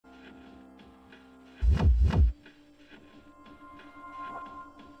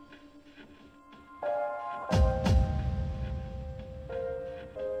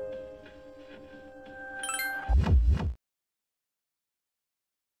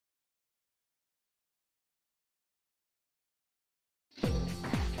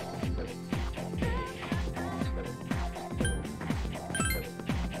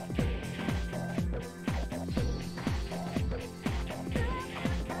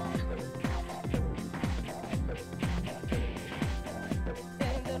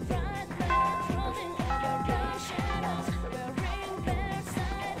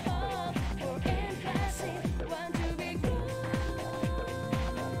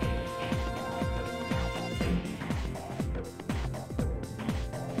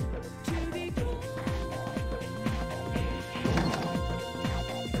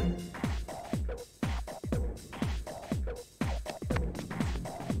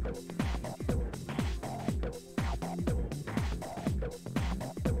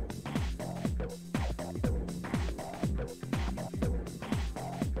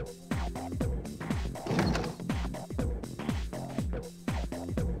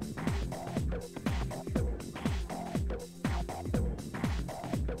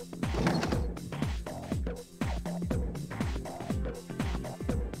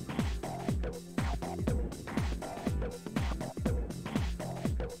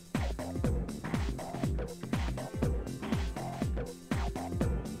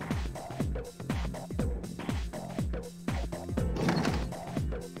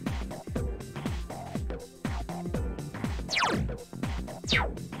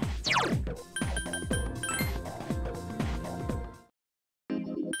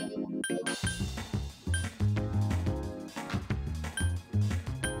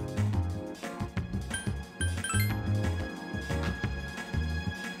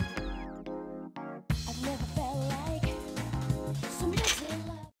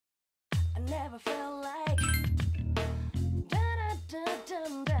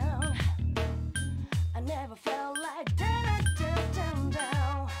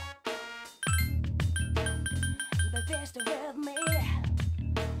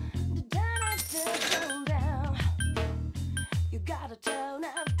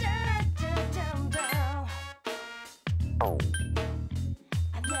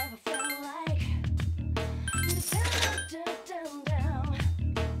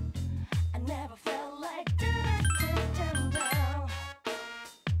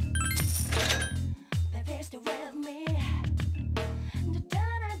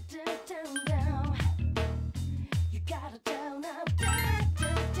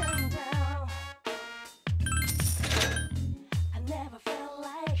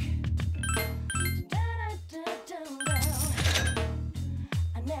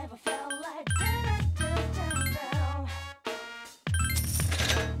never felt like down, down, down.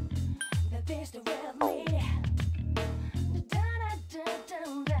 Baby's still with me. Down, down,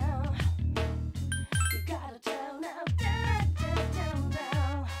 down, down. You gotta tell now. Down, down, down,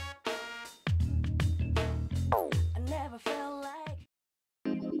 down. I never felt like.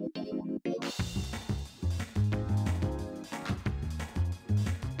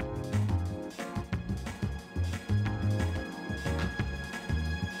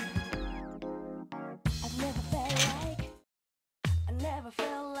 Never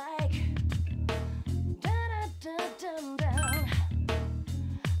felt like down, down, down, down.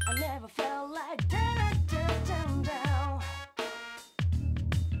 I never felt like down, down, down, down.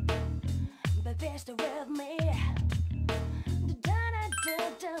 Baby, stay with me. Down,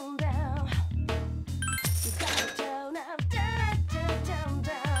 down, down, down. You gotta tell now. Down, down, down,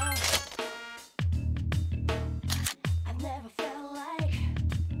 down. I never felt like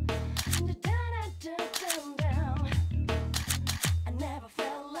down, down, down, down. Never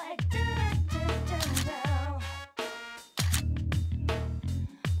felt like down, down, down, down.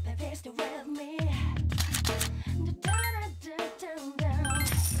 Baby, stay with me. Down, down, down, down.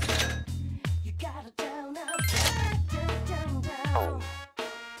 You gotta down now. Down, down, down, down.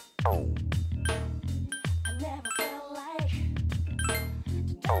 I never felt like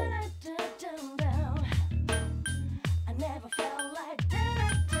down, down, down, down. I never felt like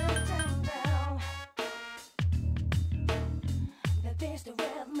down, down, down, down. Baby, stay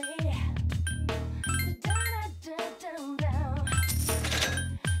with me. Down, down, down, down.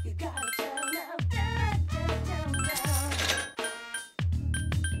 You gotta tell now. Down, down, down, down.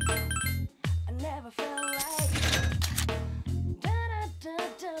 I never felt like down, down,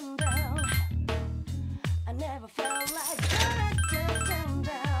 down, down. I never felt like down, down, down,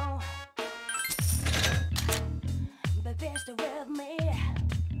 down. Baby, stay with me.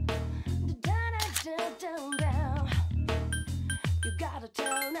 Down, down, down, down. You gotta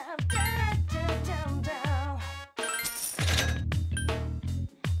tell now. Down, down, down, down.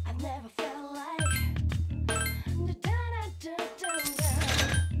 I never felt like down, down, down, down.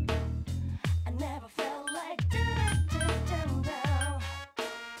 I never felt like down, down, down, down.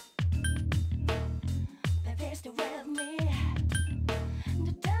 Baby, stay with me.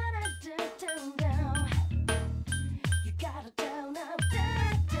 Down, down, down, down. You gotta tell now.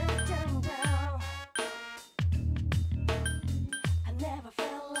 Down, down, down, down. I never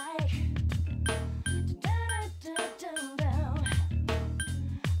felt like down, down, down, down.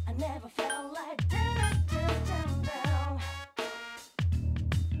 I never felt like down, down, down, down.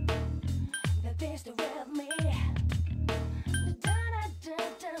 Baby, stay with me. Down,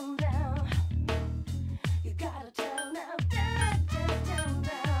 down, down, down. You gotta tell now. Down, down, down,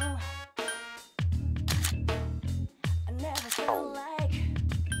 down. I never felt like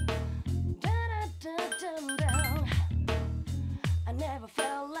down, down, down, down. I never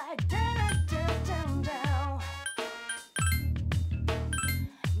felt like down, down, down, down.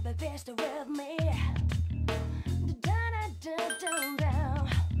 Baby, stay with me. Down, down, down, down.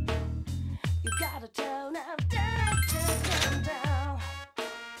 You gotta tell now. Down, down, down, down.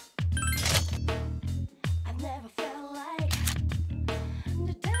 I never felt like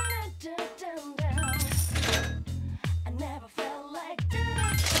down, down, down, down. I never felt like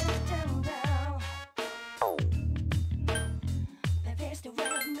down, down, down, down. Baby, stay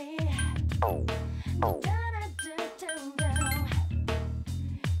with me. Down, down, down, down.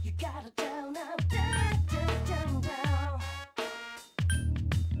 You gotta tell now. Down, down, down, down.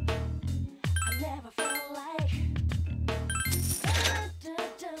 I never felt like down, down,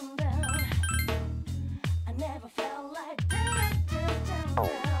 down, down. I never felt like down, down, down,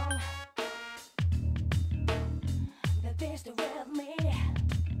 down. Baby, stay with me.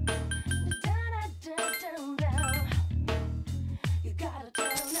 Down, down, down, down. You gotta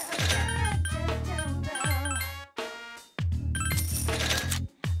tell now. Down, down, down, down.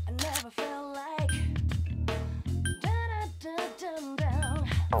 I never felt like down, down, down, down.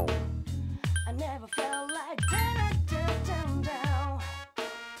 I never felt like down, down, down, down.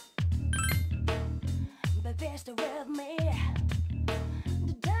 Baby, stay with me.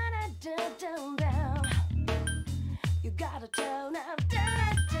 Down, down, down, down. You gotta tell now.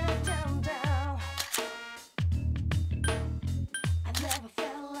 Down, down, down, down. I never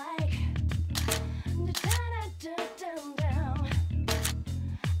felt like down, down, down, down.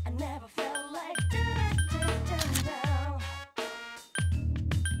 I never felt like down, down, down, down.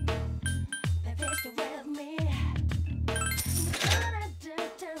 Baby, stay with me. Down, down,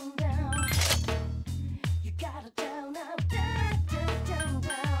 down, down. You gotta tell now. Down, down, down,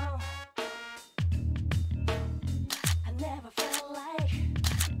 down. I never felt like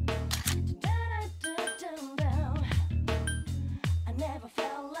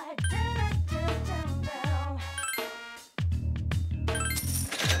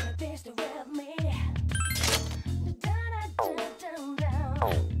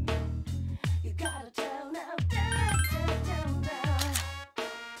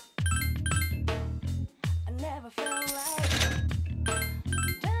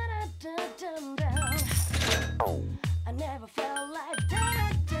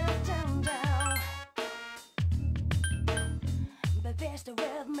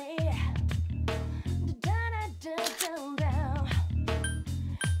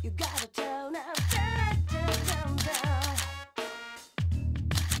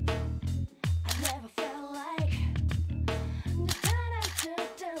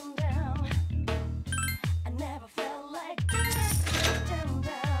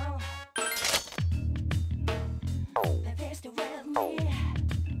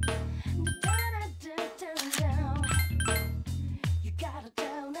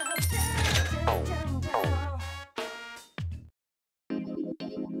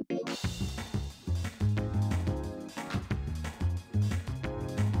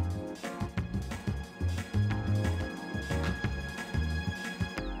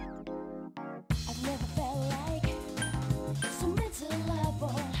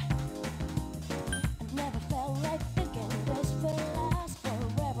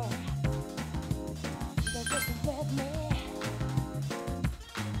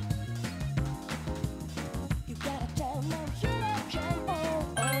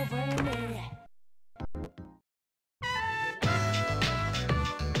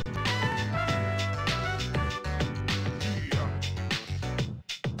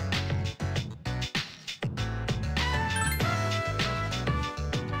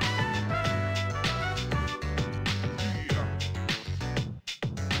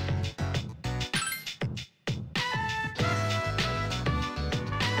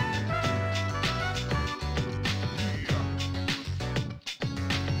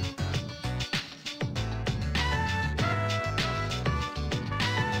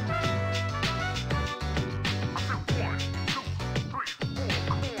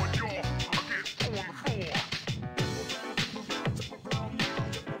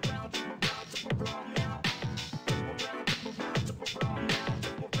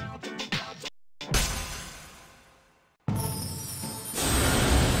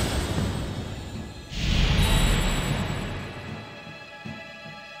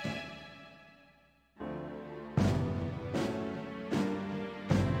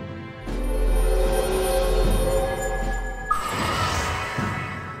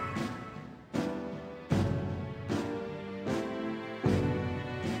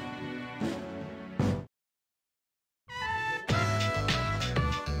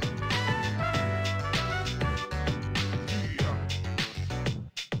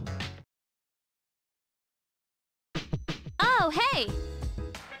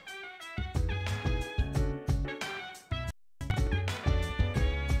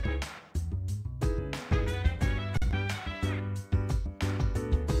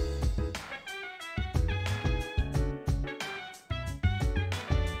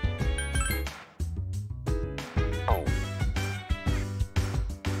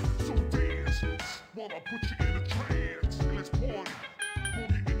While I put you in a trance, let's party.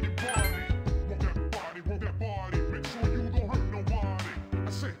 Boogie in your body. Roll that body. Make sure you don't hurt nobody. I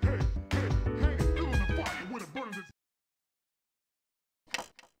say, hey, hey, hey, feeling the fire when it burns.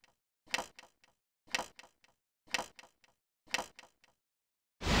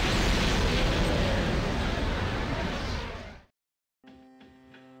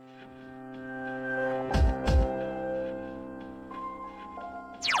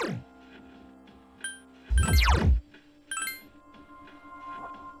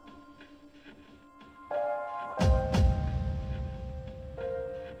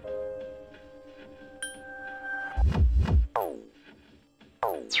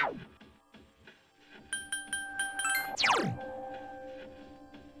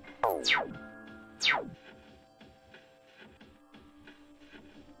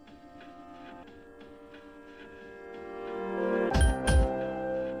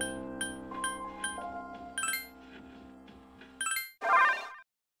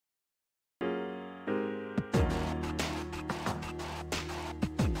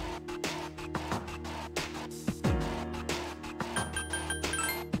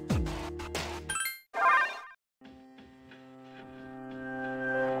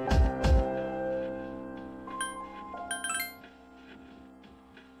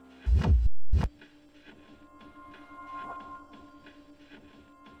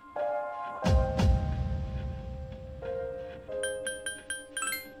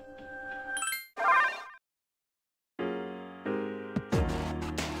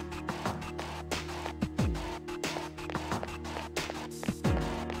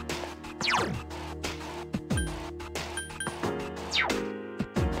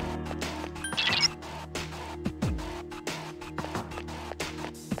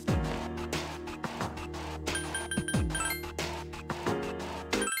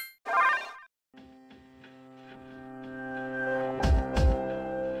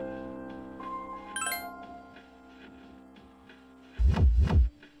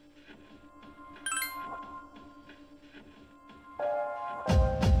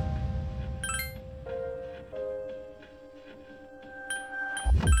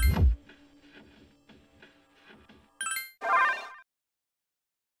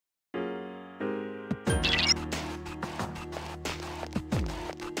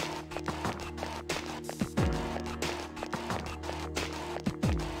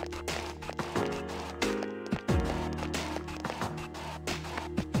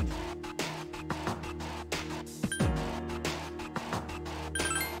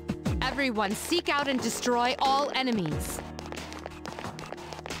 Everyone, seek out and destroy all enemies.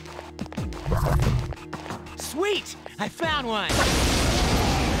 Sweet! I found one!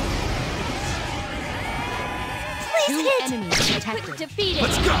 Two enemies detected. Defeated.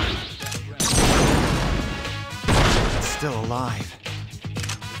 Let's go! Still alive.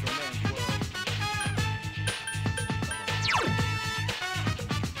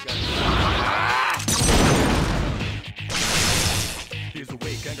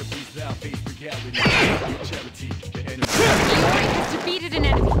 Glory has defeated an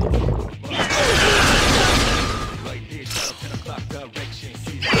enemy.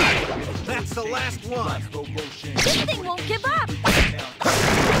 That's the last one! This thing won't give up.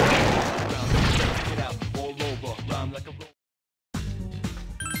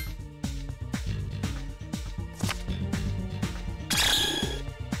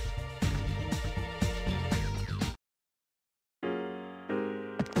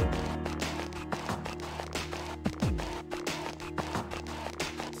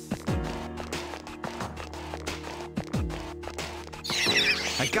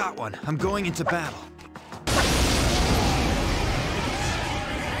 I got one. I'm going into battle.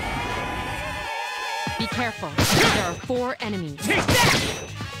 Be careful. There are 4 enemies. Take that!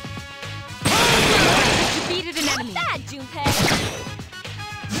 Defeated an enemy. Bad, Junpei.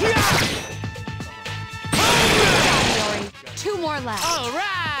 Glory. 2 more left. All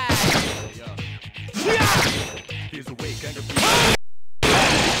right!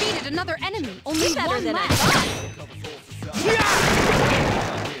 Defeated another enemy. Only Better 1 than I left.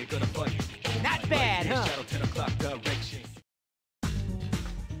 thought. Not bad, huh?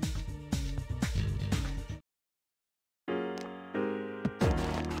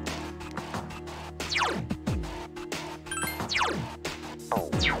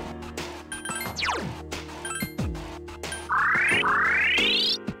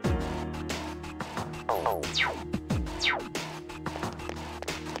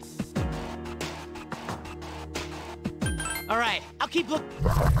 All right, I'll keep looking.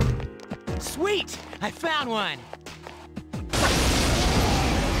 Sweet! I found one!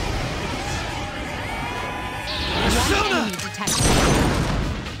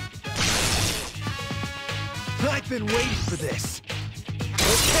 been waiting for this.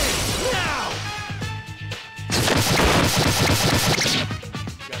 Okay, now!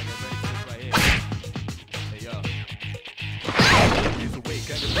 Gotta get ready for this right here. Hey, yo. Here's a way,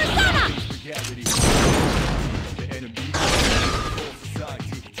 gotta reality. The enemy, whole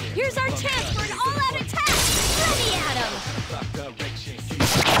society. Here's our chance for an all-out attack! Ready, Adam! Clock direction, see.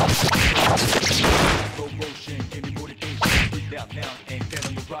 Slow motion, give me motivation. Breathe out now and get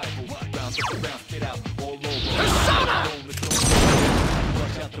on the rival. Round up around, spit out all over.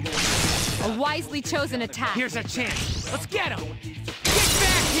 A wisely chosen attack. Here's our chance. Let's get him! Get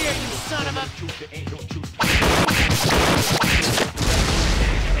back here, you son of a...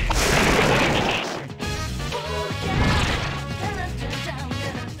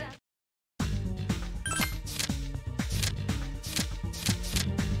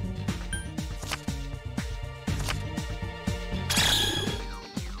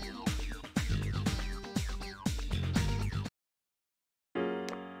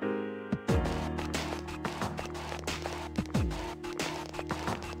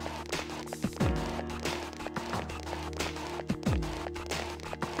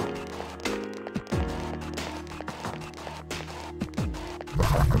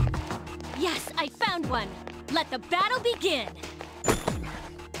 Yes, I found one! Let the battle begin!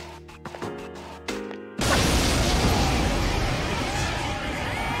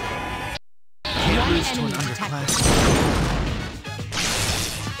 Can't One lose to an enemy underclass.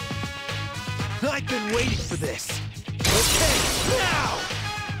 I've been waiting for this. Okay, now!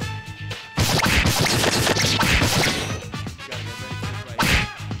 Gotta get ready for this right here.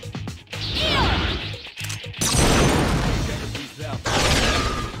 These out.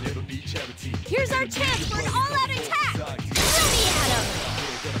 Little need charity. Here's our chance for an all-out attack! Ready, Adam!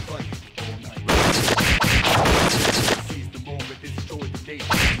 Seize the moment, destroy the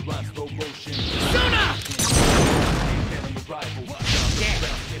nation. Rhyme slow motion. Sona!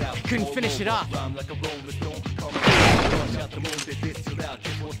 Damn, couldn't finish it off. Rhyme like a rolling stone. Come on, rush out the moon, they diss you out.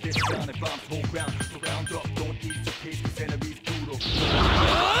 Just won't diss down and bombs whole ground. So round up, don't eat your case, cause enemies brutal.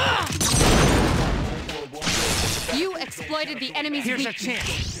 You exploited the enemy's Here's our weakness.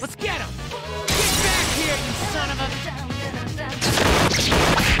 chance. Let's get him! Get back here, you son of a...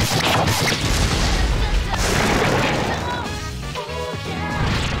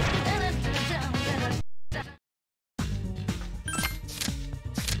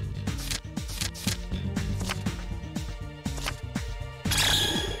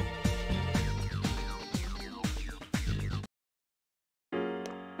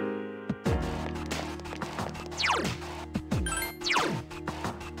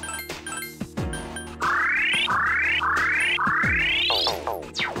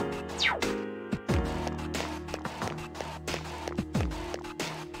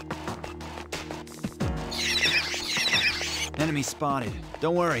 Enemy spotted.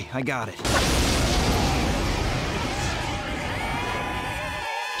 Don't worry, I got it.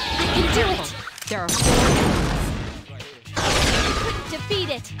 I can do it! There are 4 enemies. Defeat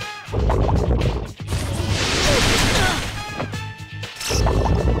it!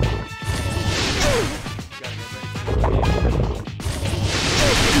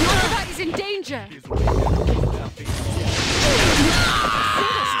 Nobody is in danger!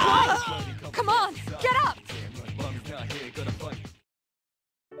 Come on, get up!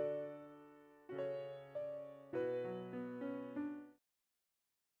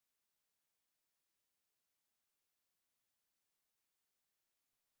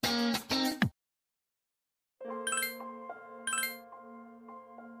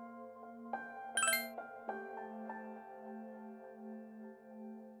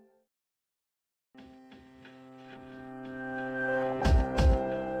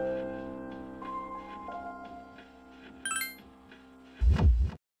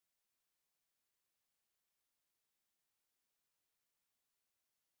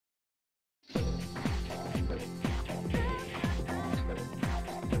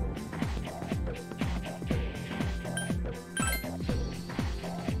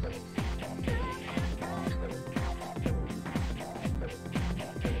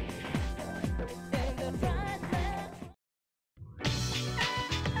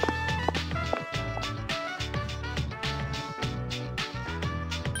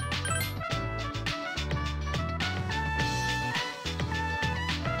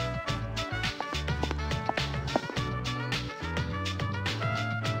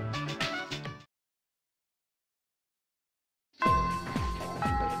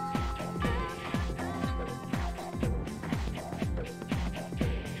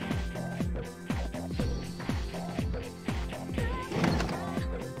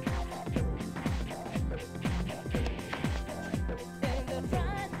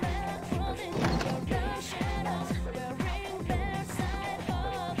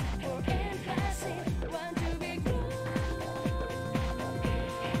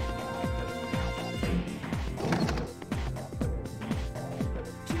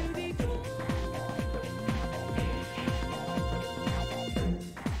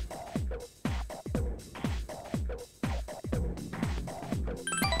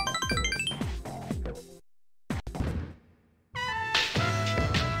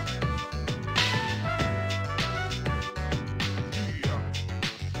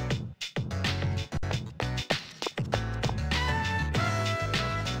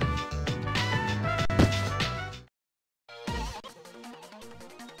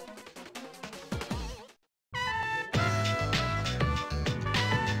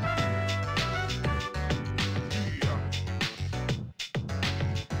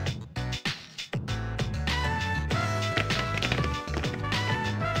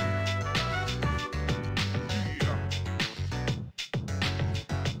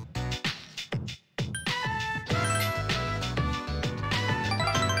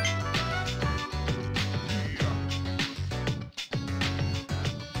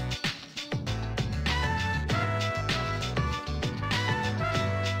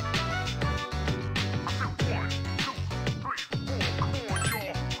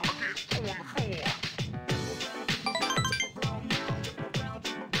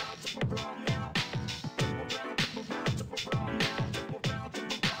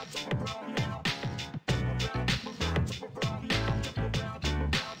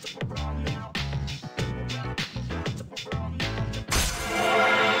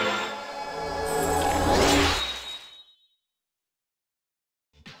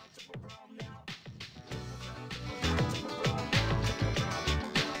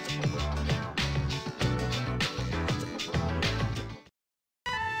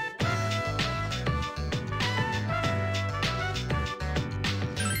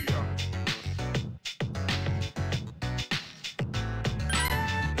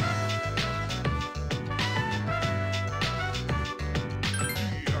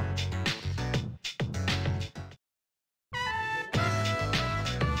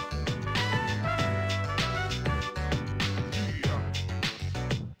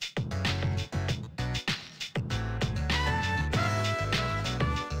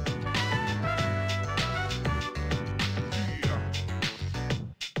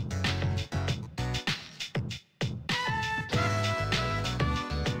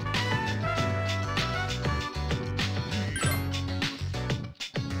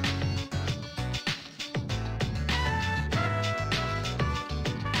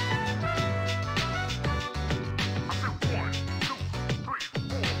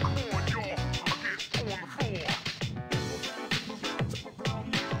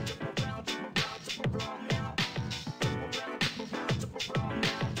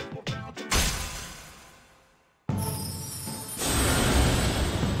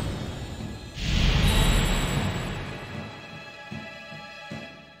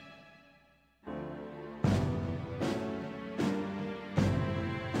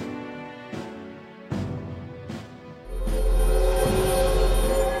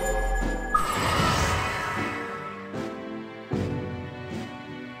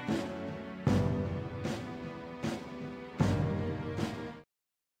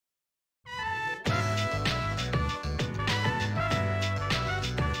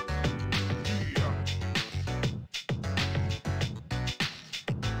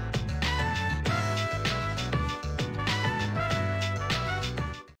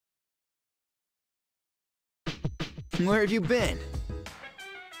 Where have you been?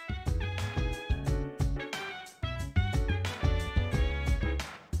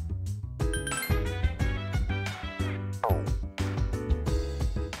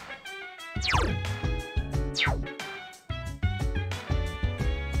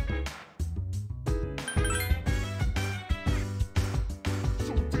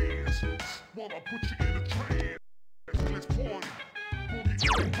 So dance while I put you in a trance. Let's party,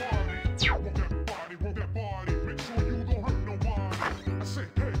 boogie, party. Work that body, make sure you don't hurt nobody. I say,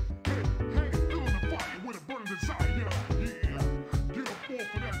 hey, hey, hey, feeling the fire with a burning desire. Yeah, get up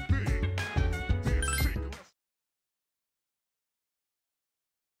off of that thing. Dance, shake, let's.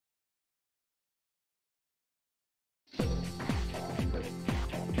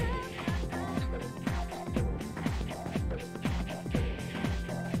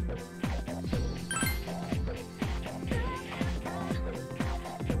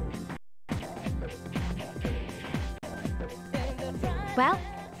 Well,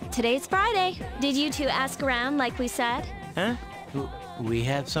 today's Friday. Did you two ask around like we said? Huh? We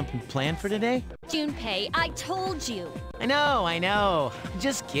have something planned for today? Junpei, I told you. I know.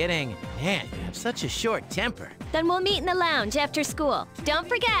 Just kidding. Man, you have such a short temper. Then we'll meet in the lounge after school. Don't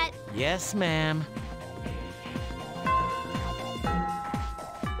forget. Yes, ma'am.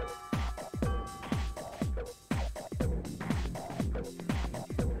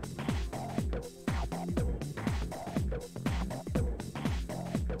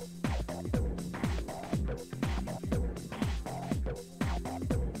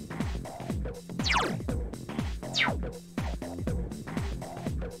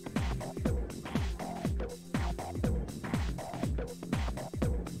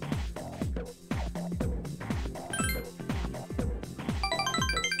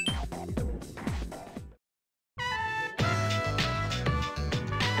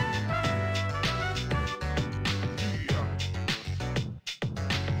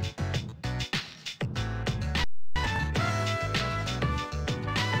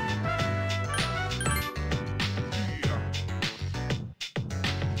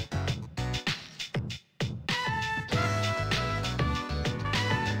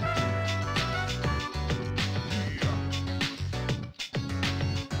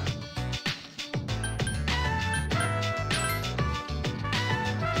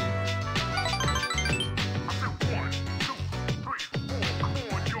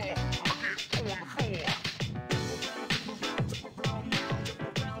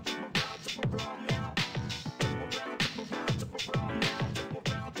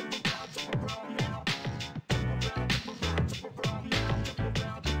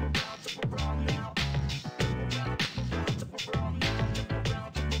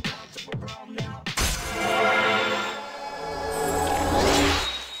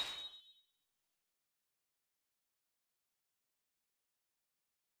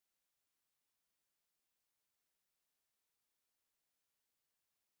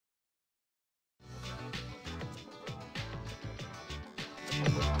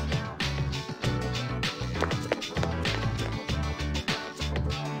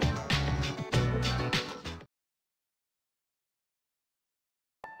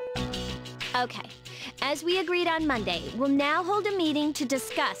 Okay. As we agreed on Monday, we'll now hold a meeting to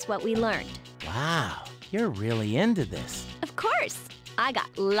discuss what we learned. Wow, you're really into this. Of course. I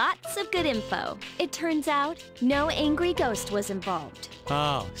got lots of good info. It turns out, no angry ghost was involved.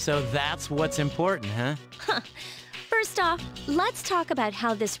 Oh, so that's what's important, huh? First off, let's talk about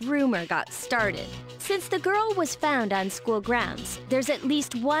how this rumor got started. Since the girl was found on school grounds, there's at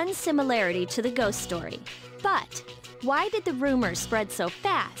least one similarity to the ghost story. But why did the rumor spread so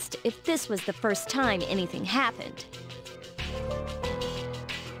fast if this was the first time anything happened?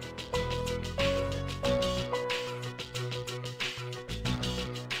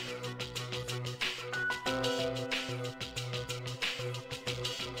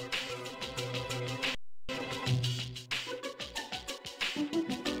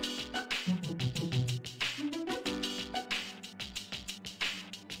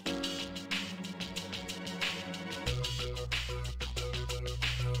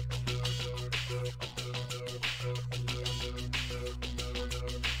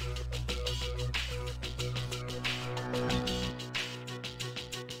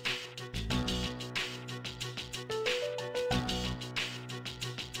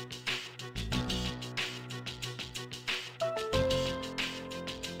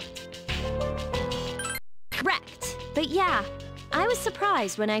 Correct. But yeah, I was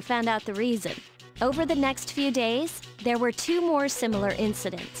surprised when I found out the reason. Over the next few days, there were 2 more similar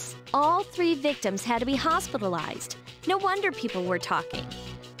incidents. All 3 victims had to be hospitalized. No wonder people were talking.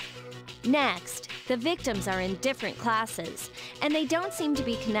 Next, the victims are in different classes, and they don't seem to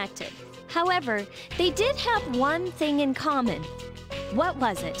be connected. However, they did have one thing in common. What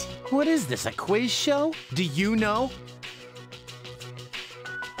was it? What is this, a quiz show? Do you know?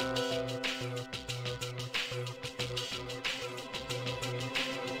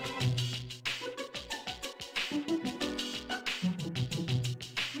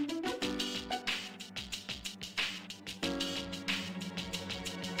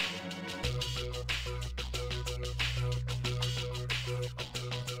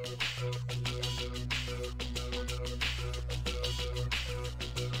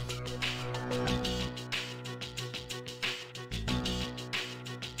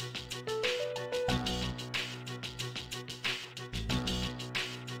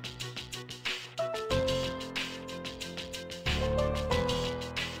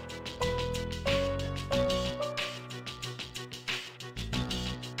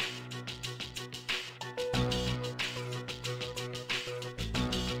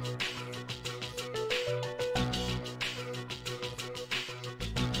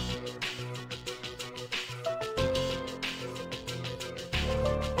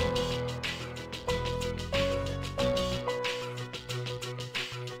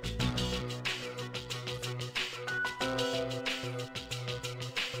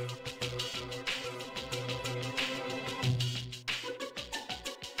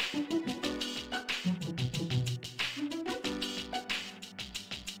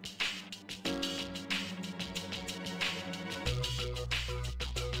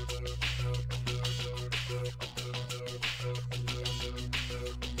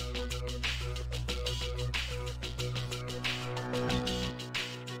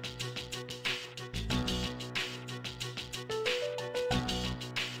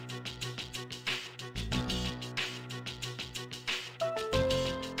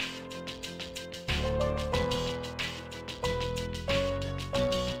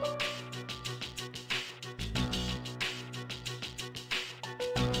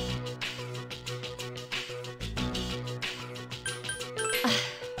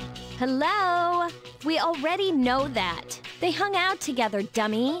 Hello? We already know that. They hung out together,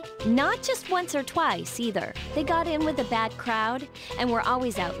 dummy. Not just once or twice, either. They got in with a bad crowd and were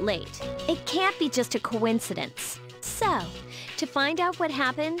always out late. It can't be just a coincidence. So, to find out what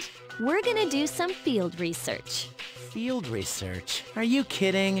happened, we're gonna do some field research. Field research? Are you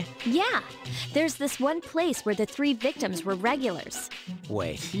kidding? Yeah, there's this one place where the 3 victims were regulars.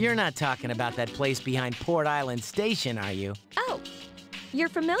 Wait, you're not talking about that place behind Port Island Station, are you? Oh, you're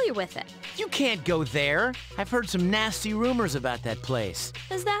familiar with it. You can't go there. I've heard some nasty rumors about that place.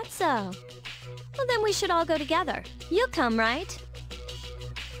 Is that so? Well, then we should all go together. You'll come, right?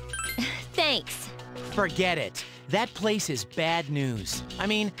 Thanks. Forget it. That place is bad news. I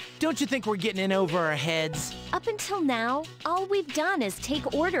mean, don't you think we're getting in over our heads? Up until now, all we've done is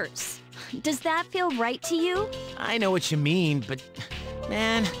take orders. Does that feel right to you? I know what you mean, but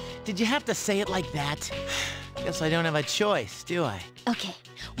man, did you have to say it like that? Guess I don't have a choice, do I? Okay,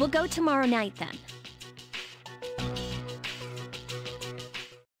 we'll go tomorrow night then.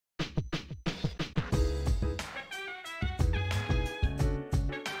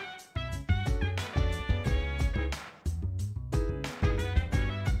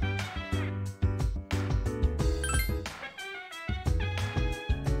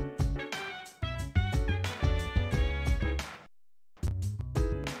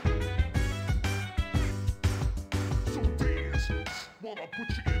 I'll put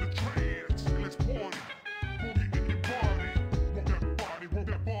you in a trance. And let's party. Boogie in your body. Rock that body, rock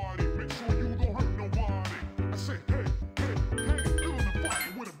that body. Make sure you don't hurt nobody. I say, hey, hey, hey, feeling the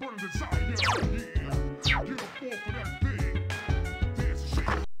fire with a burning desire. Yeah, get up off of that thing. Dance and shake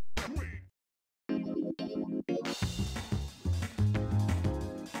it.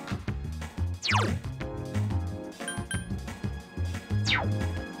 Swing.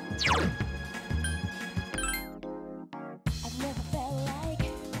 I've never felt like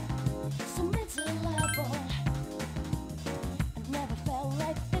so miserable. I've never felt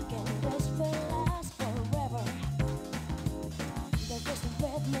like thinking this will last forever. They're just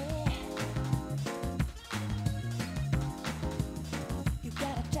with me. You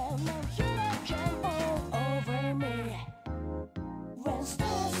gotta tell them you don't come all over me. When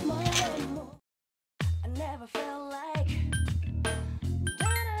stars smile, I never felt like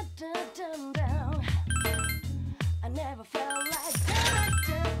down. I never felt like down.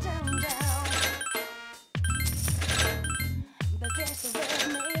 But there's the with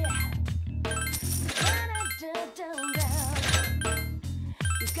me. Down.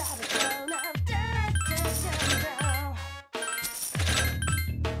 You gotta go now. Down.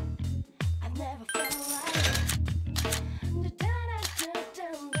 I never felt like down.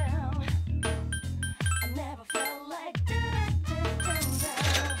 I never felt like down.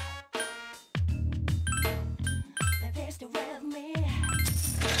 They're still with me.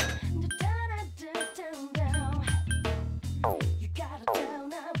 Down. You gotta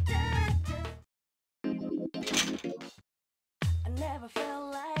down. I never felt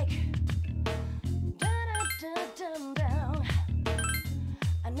like down.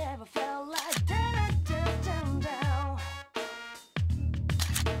 I never felt like down.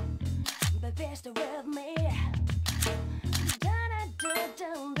 But they're still with me. Down.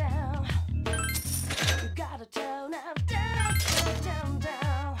 You gotta tone up, down.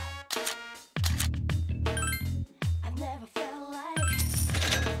 I never felt like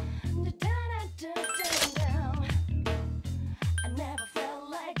down. I never felt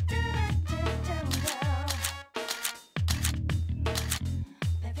like down.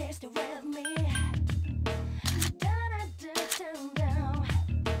 But they're still with me. Down.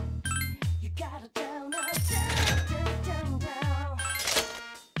 You gotta tone up, down.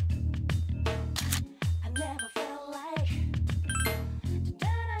 I never felt like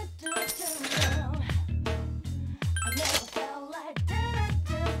down. I never felt like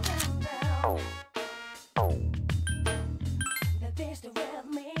down. But they're still with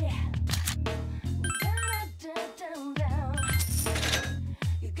me. Down.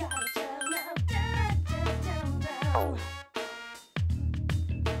 You gotta turn up, down.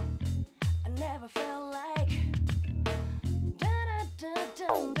 I never felt like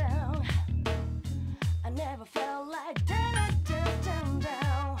down. I never felt like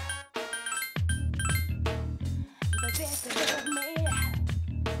down. But they're still with me.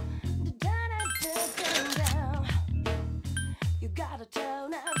 Down. You gotta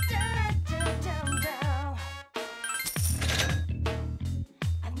tone up, down.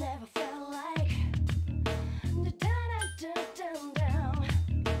 I never felt like down.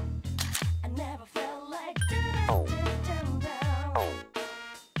 I never felt like down.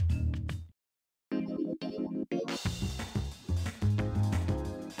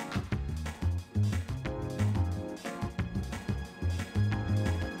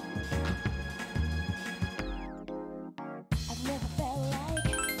 I've never felt like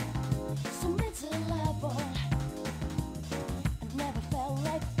so miserable. I've never felt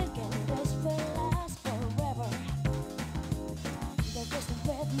like thinking this will last forever. They're just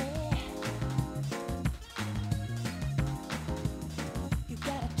with me. You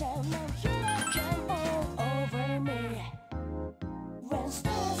gotta tell them you don't come all over me. When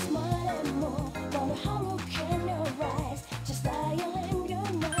stars smile and move, from the hollow in your eyes, just lying in your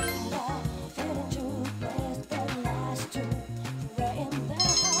mind now, fading to place that last two. Right in the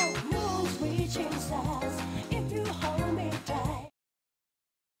house, moon's reaching stars. If you hold me tight.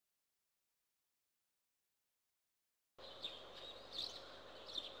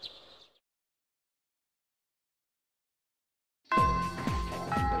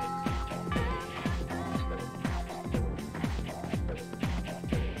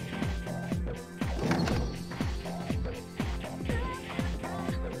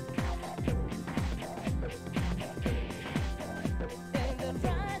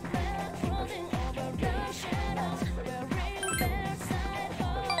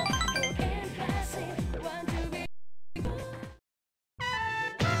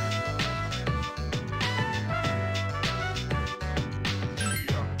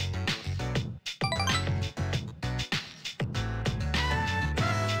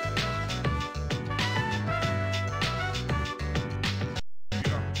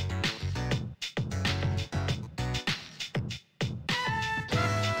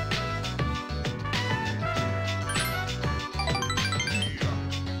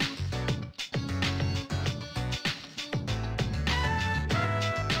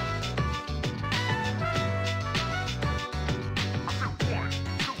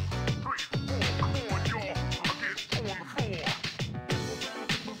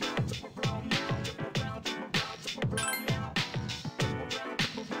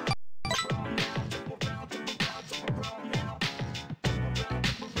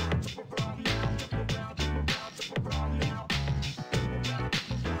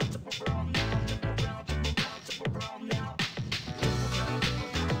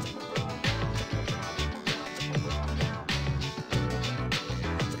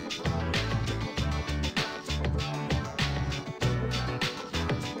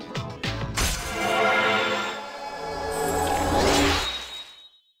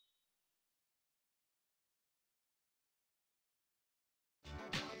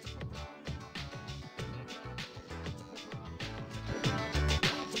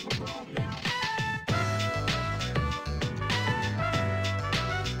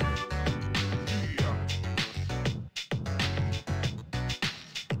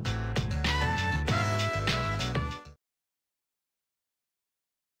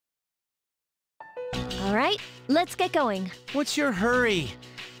 All right, let's get going. What's your hurry?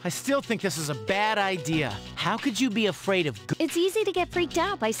 I still think this is a bad idea. How could you be afraid of It's easy to get freaked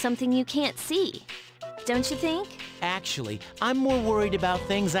out by something you can't see. Don't you think? Actually, I'm more worried about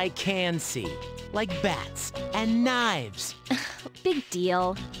things I can see, like bats and knives. Big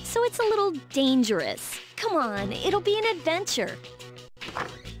deal. So it's a little dangerous. Come on, it'll be an adventure.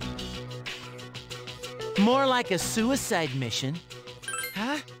 More like a suicide mission.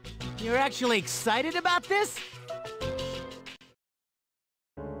 Huh? You're actually excited about this?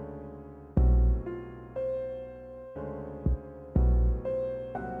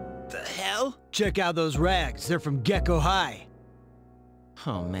 The hell? Check out those rags. They're from Gecko High.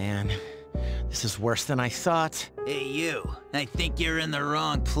 Oh man, this is worse than I thought. Hey, you. I think you're in the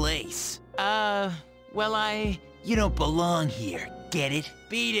wrong place. Well, You don't belong here. Get it?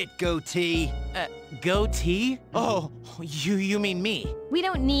 Beat it, goatee. Goatee? Oh, you mean me? We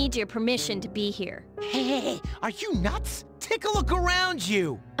don't need your permission to be here. Hey, are you nuts? Take a look around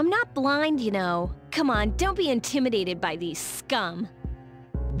you. I'm not blind, you know. Come on, don't be intimidated by these scum.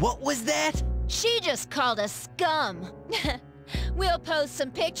 What was that? She just called us scum. We'll post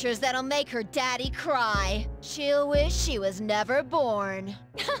some pictures that'll make her daddy cry. She'll wish she was never born.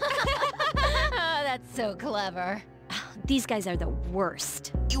 Oh, that's so clever. These guys are the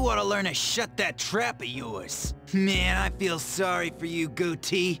worst. You ought to learn to shut that trap of yours. Man, I feel sorry for you,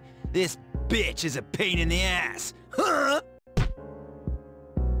 goatee. This bitch is a pain in the ass. Huh?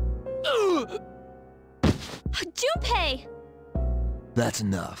 Junpei! That's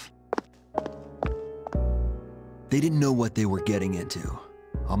enough. They didn't know what they were getting into.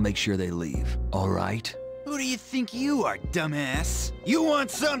 I'll make sure they leave, all right? Who do you think you are, dumbass? You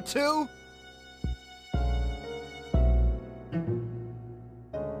want some too?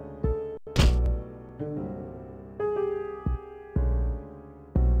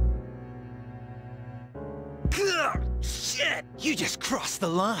 Ugh, shit! You just crossed the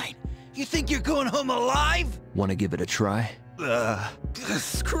line. You think you're going home alive? Want to give it a try?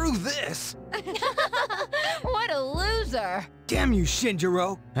 Screw this. What a loser. Damn you,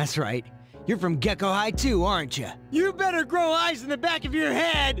 Shinjiro. That's right. You're from Gecko High too, aren't you? You better grow eyes in the back of your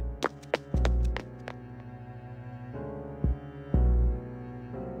head!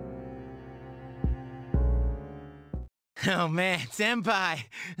 Oh man, Senpai,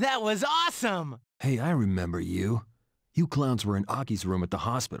 that was awesome! Hey, I remember you. You clowns were in Aki's room at the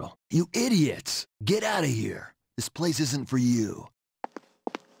hospital. You idiots! Get out of here! This place isn't for you.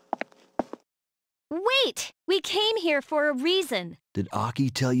 Wait! We came here for a reason. Did Aki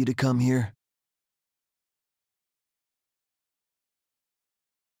tell you to come here?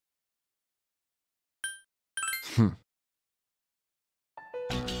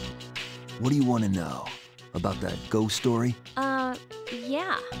 What do you want to know? About that ghost story?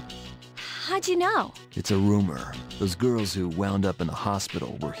 Yeah. How'd you know? It's a rumor. Those girls who wound up in the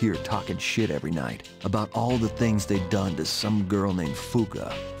hospital were here talking shit every night about all the things they'd done to some girl named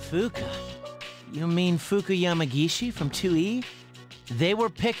Fuka. Fuka? You mean Fuka Yamagishi from 2E? They were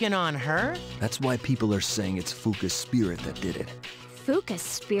picking on her? That's why people are saying it's Fuka's spirit that did it. Fuka's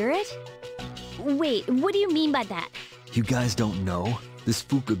spirit? Wait, what do you mean by that? You guys don't know? This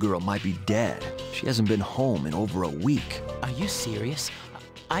Fuka girl might be dead. She hasn't been home in over a week. Are you serious?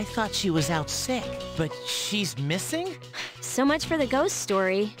 I thought she was out sick, but she's missing? So much for the ghost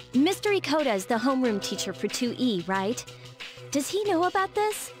story. Mr. Ikoda is the homeroom teacher for 2E, right? Does he know about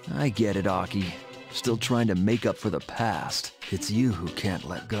this? I get it, Aki. Still trying to make up for the past. It's you who can't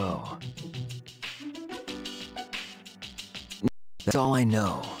let go. That's all I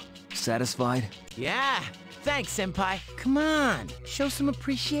know. Satisfied? Yeah, thanks, Senpai. Come on, show some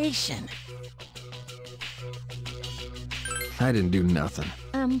appreciation. I didn't do nothing.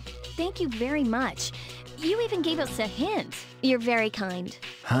 Thank you very much. You even gave us a hint. You're very kind.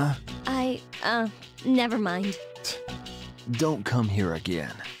 Huh? Never mind. Don't come here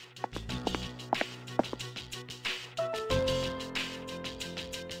again.